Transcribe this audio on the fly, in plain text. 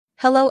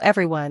Hello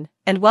everyone,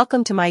 and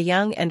welcome to my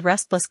Young and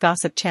Restless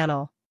Gossip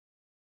channel.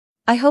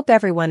 I hope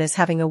everyone is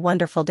having a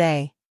wonderful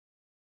day.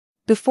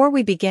 Before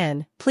we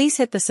begin, please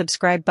hit the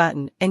subscribe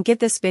button and give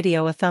this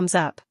video a thumbs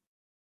up.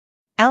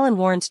 Alan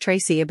warns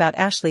Traci about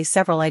Ashley's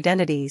several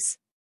identities.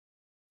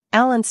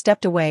 Alan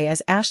stepped away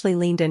as Ashley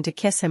leaned in to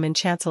kiss him in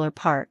Chancellor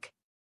Park.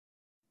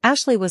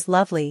 Ashley was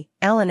lovely,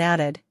 Alan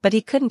added, but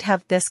he couldn't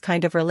have this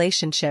kind of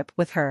relationship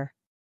with her.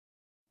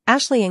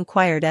 Ashley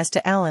inquired as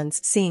to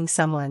Alan's seeing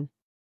someone.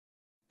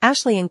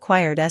 Ashley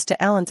inquired as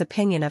to Alan's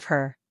opinion of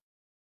her.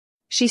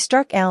 She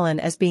struck Alan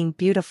as being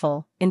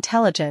beautiful,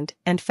 intelligent,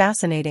 and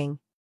fascinating.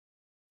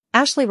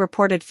 Ashley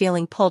reported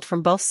feeling pulled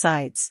from both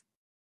sides.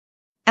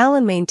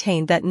 Alan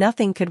maintained that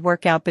nothing could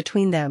work out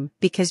between them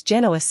because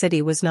Genoa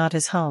City was not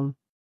his home.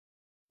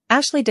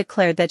 Ashley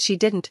declared that she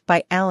didn't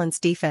buy Alan's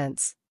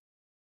defense.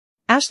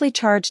 Ashley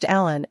charged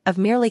Alan of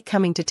merely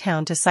coming to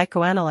town to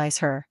psychoanalyze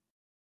her.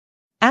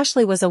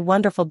 Ashley was a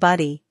wonderful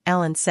buddy,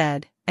 Alan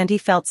said, and he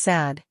felt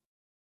sad.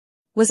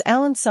 Was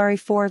Alan sorry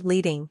for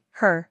leading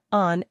her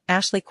on?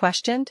 Ashley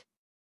questioned.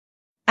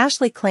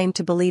 Ashley claimed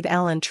to believe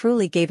Alan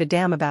truly gave a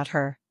damn about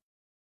her.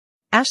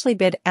 Ashley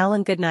bid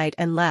Alan goodnight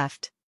and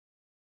left.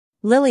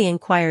 Lily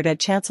inquired at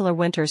Chancellor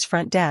Winter's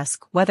front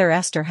desk whether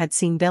Esther had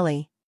seen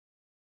Billy.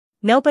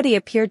 Nobody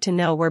appeared to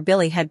know where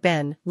Billy had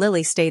been,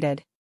 Lily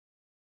stated.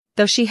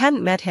 Though she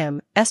hadn't met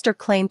him, Esther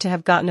claimed to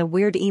have gotten a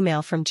weird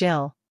email from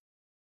Jill.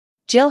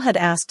 Jill had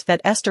asked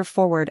that Esther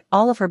forward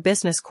all of her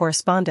business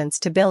correspondence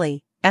to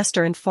Billy,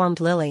 Esther informed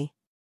Lily.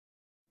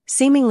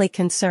 Seemingly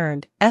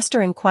concerned,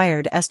 Esther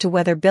inquired as to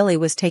whether Billy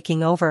was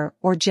taking over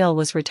or Jill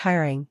was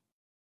retiring.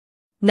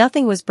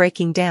 Nothing was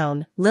breaking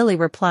down, Lily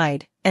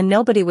replied, and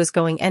nobody was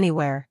going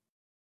anywhere.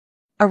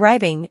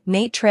 Arriving,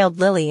 Nate trailed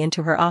Lily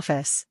into her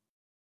office.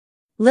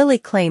 Lily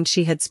claimed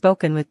she had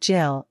spoken with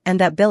Jill and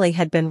that Billy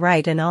had been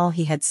right in all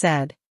he had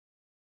said.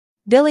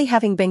 Billy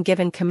having been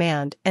given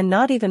command and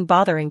not even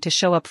bothering to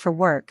show up for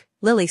work,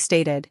 Lily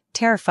stated,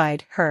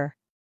 terrified her.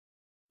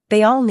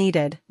 They all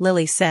needed,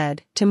 Lily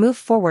said, to move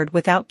forward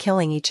without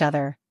killing each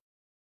other.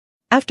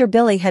 After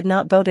Billy had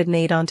not voted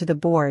Nate onto the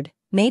board,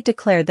 Nate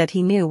declared that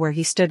he knew where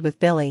he stood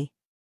with Billy.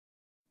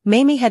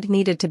 Mamie had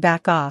needed to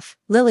back off,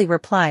 Lily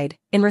replied,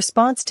 in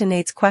response to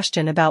Nate's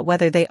question about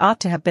whether they ought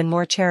to have been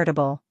more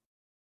charitable.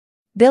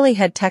 Billy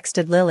had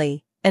texted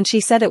Lily, and she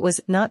said it was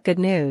not good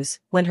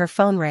news when her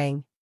phone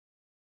rang.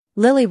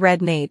 Lily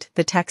read Nate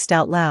the text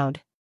out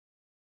loud.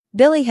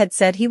 Billy had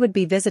said he would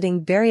be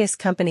visiting various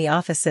company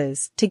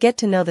offices to get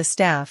to know the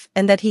staff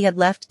and that he had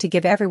left to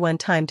give everyone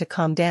time to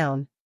calm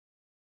down.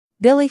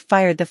 Billy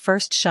fired the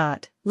first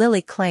shot,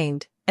 Lily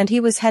claimed, and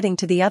he was heading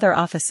to the other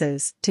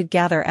offices to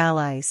gather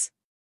allies.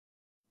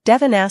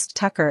 Devin asked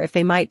Tucker if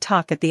they might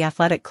talk at the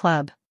athletic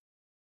club.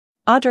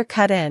 Audra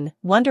cut in,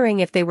 wondering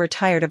if they were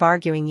tired of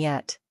arguing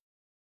yet.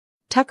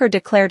 Tucker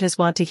declared his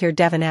want to hear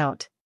Devin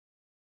out.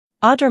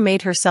 Audra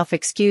made herself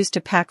excused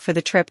to pack for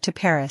the trip to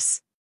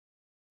Paris.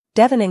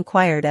 Devin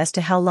inquired as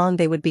to how long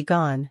they would be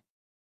gone.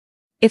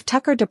 If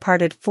Tucker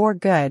departed for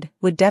good,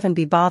 would Devin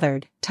be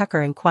bothered?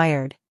 Tucker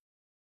inquired.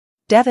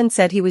 Devin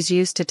said he was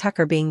used to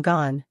Tucker being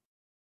gone.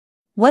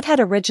 What had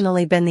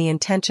originally been the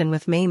intention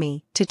with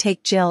Mamie, to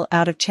take Jill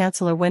out of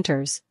Chancellor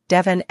Winter's?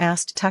 Devin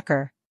asked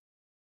Tucker.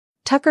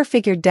 Tucker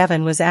figured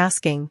Devin was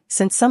asking,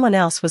 since someone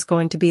else was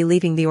going to be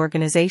leaving the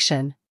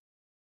organization.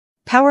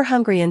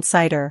 Power-hungry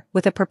insider,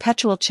 with a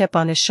perpetual chip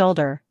on his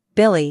shoulder,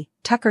 Billy,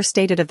 Tucker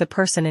stated of the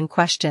person in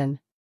question.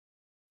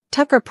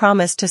 Tucker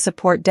promised to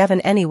support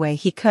Devin any way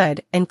he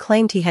could and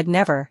claimed he had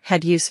never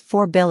had use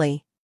for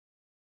Billy.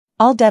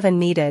 All Devin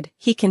needed,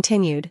 he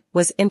continued,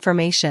 was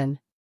information.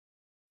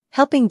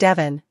 Helping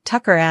Devin,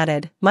 Tucker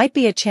added, might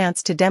be a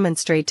chance to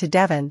demonstrate to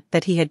Devin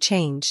that he had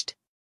changed.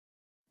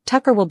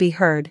 Tucker will be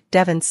heard,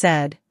 Devin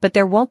said, but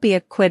there won't be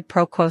a quid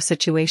pro quo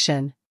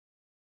situation.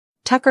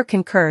 Tucker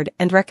concurred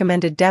and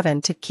recommended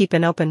Devin to keep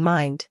an open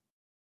mind.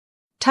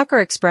 Tucker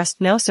expressed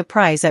no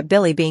surprise at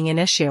Billy being an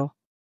issue.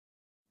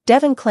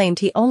 Devin claimed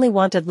he only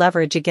wanted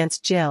leverage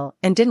against Jill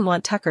and didn't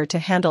want Tucker to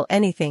handle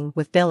anything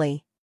with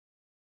Billy.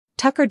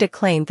 Tucker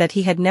declaimed that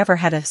he had never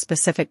had a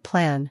specific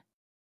plan.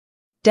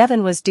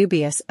 Devin was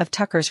dubious of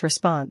Tucker's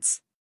response.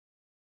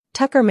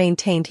 Tucker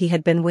maintained he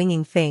had been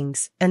winging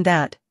things and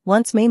that,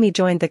 once Mamie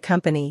joined the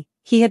company,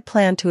 he had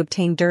planned to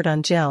obtain dirt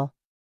on Jill.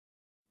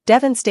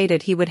 Devin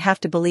stated he would have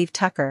to believe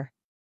Tucker.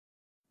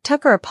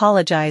 Tucker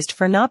apologized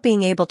for not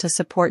being able to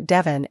support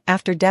Devin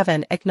after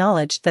Devin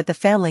acknowledged that the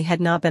family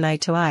had not been eye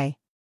to eye.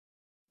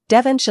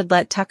 Devin should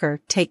let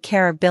Tucker take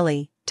care of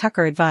Billy,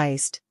 Tucker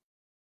advised.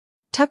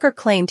 Tucker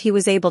claimed he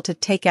was able to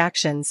take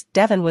actions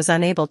Devin was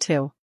unable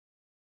to.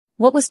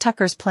 What was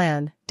Tucker's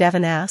plan?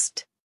 Devin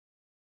asked.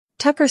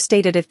 Tucker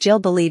stated if Jill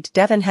believed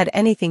Devin had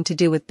anything to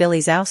do with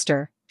Billy's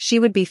ouster, she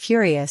would be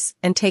furious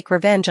and take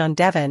revenge on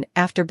Devin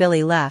after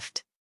Billy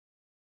left.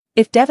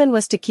 If Devin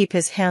was to keep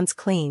his hands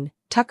clean,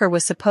 Tucker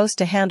was supposed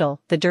to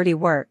handle the dirty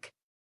work.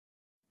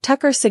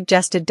 Tucker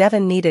suggested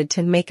Devin needed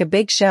to make a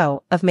big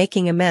show of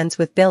making amends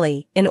with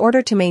Billy in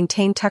order to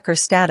maintain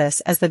Tucker's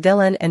status as the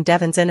villain and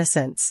Devin's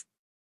innocence.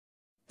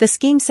 The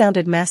scheme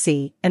sounded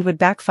messy and would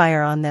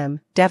backfire on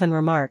them, Devon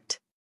remarked.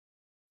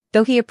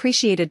 Though he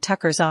appreciated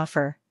Tucker's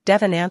offer,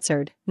 Devon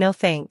answered, "No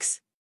thanks."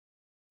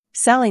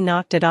 Sally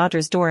knocked at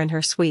Audra's door in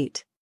her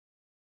suite.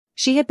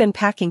 She had been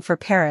packing for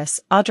Paris,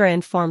 Audra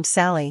informed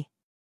Sally.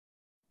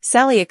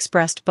 Sally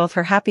expressed both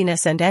her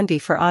happiness and envy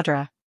for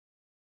Audra.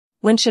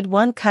 When should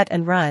one cut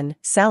and run?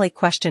 Sally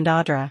questioned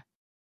Audra.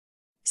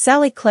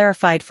 Sally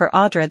clarified for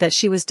Audra that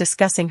she was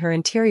discussing her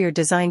interior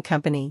design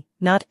company,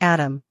 not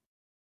Adam.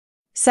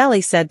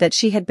 Sally said that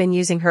she had been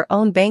using her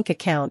own bank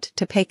account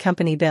to pay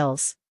company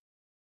bills.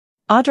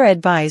 Audra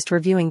advised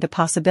reviewing the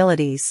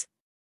possibilities.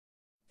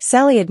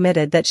 Sally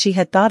admitted that she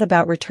had thought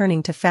about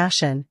returning to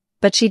fashion,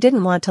 but she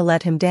didn't want to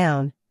let him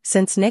down,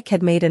 since Nick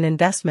had made an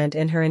investment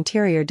in her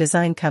interior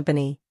design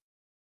company.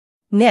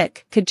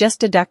 Nick could just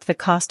deduct the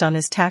cost on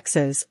his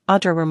taxes,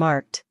 Audra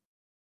remarked.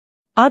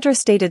 Audra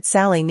stated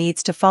Sally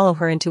needs to follow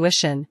her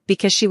intuition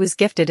because she was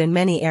gifted in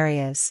many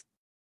areas.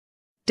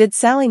 Did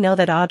Sally know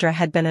that Audra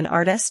had been an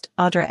artist?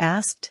 Audra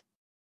asked.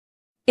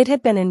 It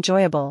had been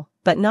enjoyable,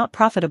 but not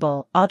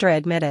profitable, Audra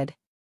admitted.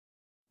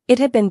 It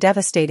had been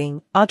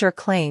devastating, Audra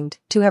claimed,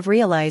 to have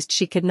realized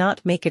she could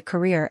not make a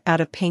career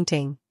out of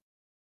painting.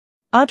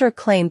 Audra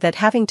claimed that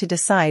having to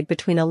decide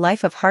between a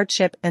life of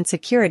hardship and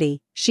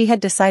security, she had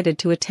decided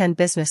to attend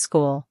business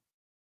school.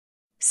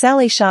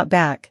 Sally shot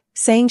back,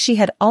 saying she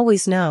had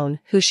always known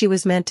who she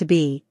was meant to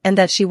be and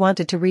that she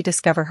wanted to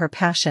rediscover her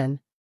passion.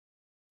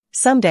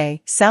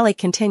 Someday, Sally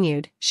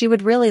continued, she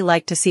would really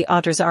like to see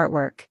Audra's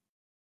artwork.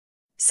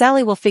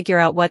 Sally will figure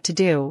out what to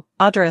do,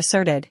 Audra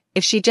asserted,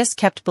 if she just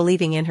kept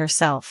believing in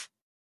herself.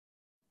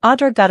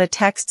 Audra got a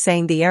text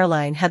saying the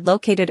airline had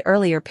located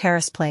earlier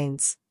Paris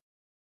planes.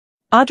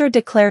 Audra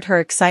declared her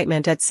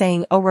excitement at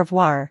saying au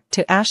revoir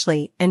to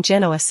Ashley in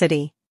Genoa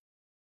City.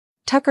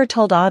 Tucker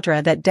told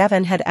Audra that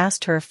Devon had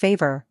asked her a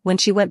favor when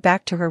she went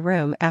back to her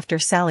room after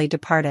Sally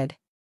departed.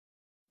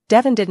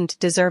 Devon didn't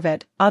deserve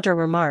it, Audra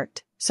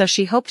remarked, so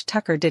she hoped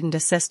Tucker didn't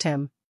assist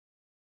him.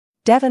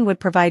 Devon would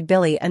provide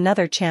Billy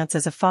another chance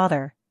as a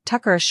father,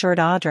 Tucker assured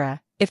Audra,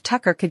 if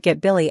Tucker could get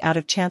Billy out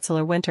of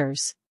Chancellor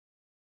Winters.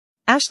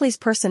 Ashley's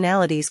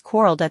personalities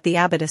quarreled at the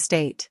Abbott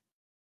estate.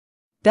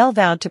 Belle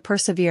vowed to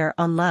persevere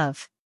on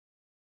love.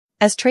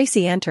 As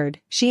Traci entered,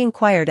 she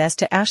inquired as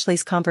to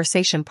Ashley's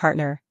conversation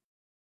partner.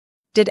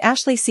 Did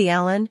Ashley see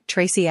Alan?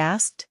 Traci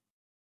asked.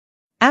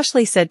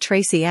 Ashley said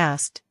Traci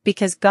asked,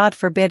 because God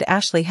forbid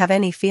Ashley have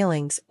any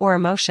feelings or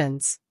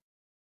emotions.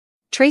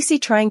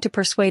 Traci trying to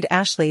persuade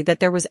Ashley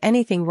that there was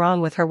anything wrong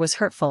with her was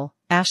hurtful,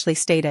 Ashley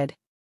stated.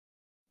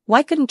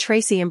 Why couldn't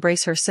Traci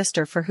embrace her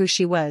sister for who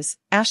she was?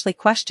 Ashley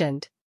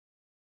questioned.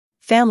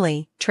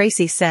 Family,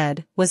 Traci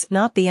said, was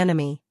not the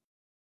enemy.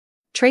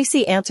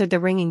 Traci answered the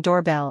ringing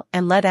doorbell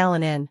and let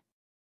Alan in.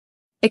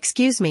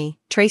 Excuse me,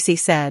 Traci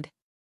said.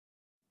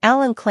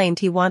 Alan claimed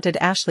he wanted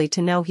Ashley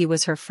to know he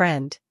was her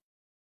friend.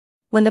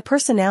 When the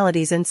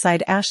personalities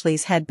inside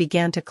Ashley's head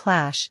began to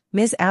clash,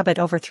 Ms. Abbott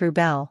overthrew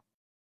Belle.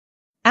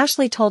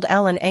 Ashley told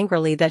Alan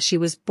angrily that she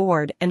was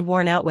bored and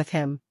worn out with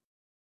him.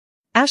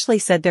 Ashley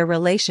said their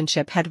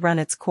relationship had run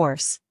its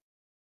course.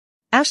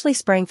 Ashley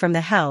sprang from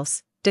the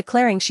house,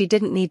 declaring she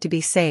didn't need to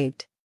be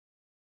saved.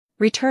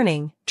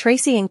 Returning,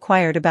 Traci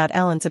inquired about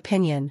Alan's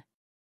opinion.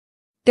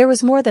 There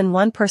was more than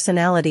one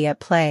personality at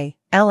play,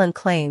 Alan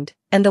claimed,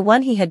 and the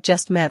one he had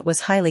just met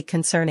was highly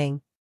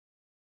concerning.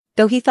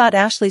 Though he thought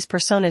Ashley's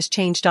personas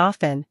changed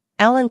often,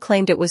 Alan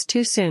claimed it was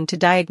too soon to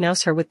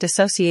diagnose her with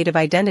dissociative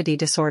identity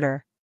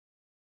disorder.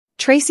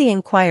 Traci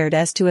inquired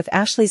as to if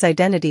Ashley's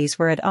identities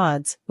were at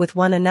odds with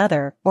one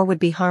another or would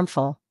be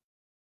harmful.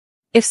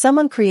 If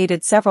someone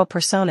created several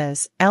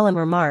personas, Alan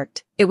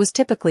remarked, it was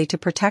typically to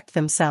protect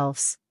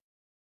themselves.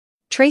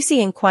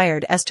 Traci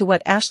inquired as to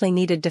what Ashley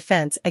needed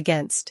defense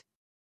against.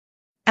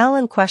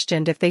 Alan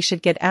questioned if they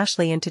should get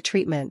Ashley into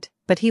treatment,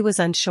 but he was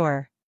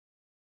unsure.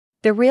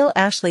 The real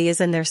Ashley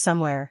is in there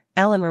somewhere,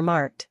 Alan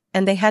remarked,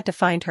 and they had to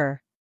find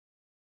her.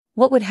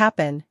 What would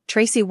happen,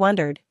 Traci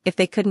wondered, if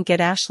they couldn't get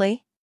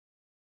Ashley?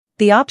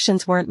 The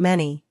options weren't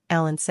many,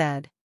 Alan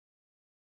said.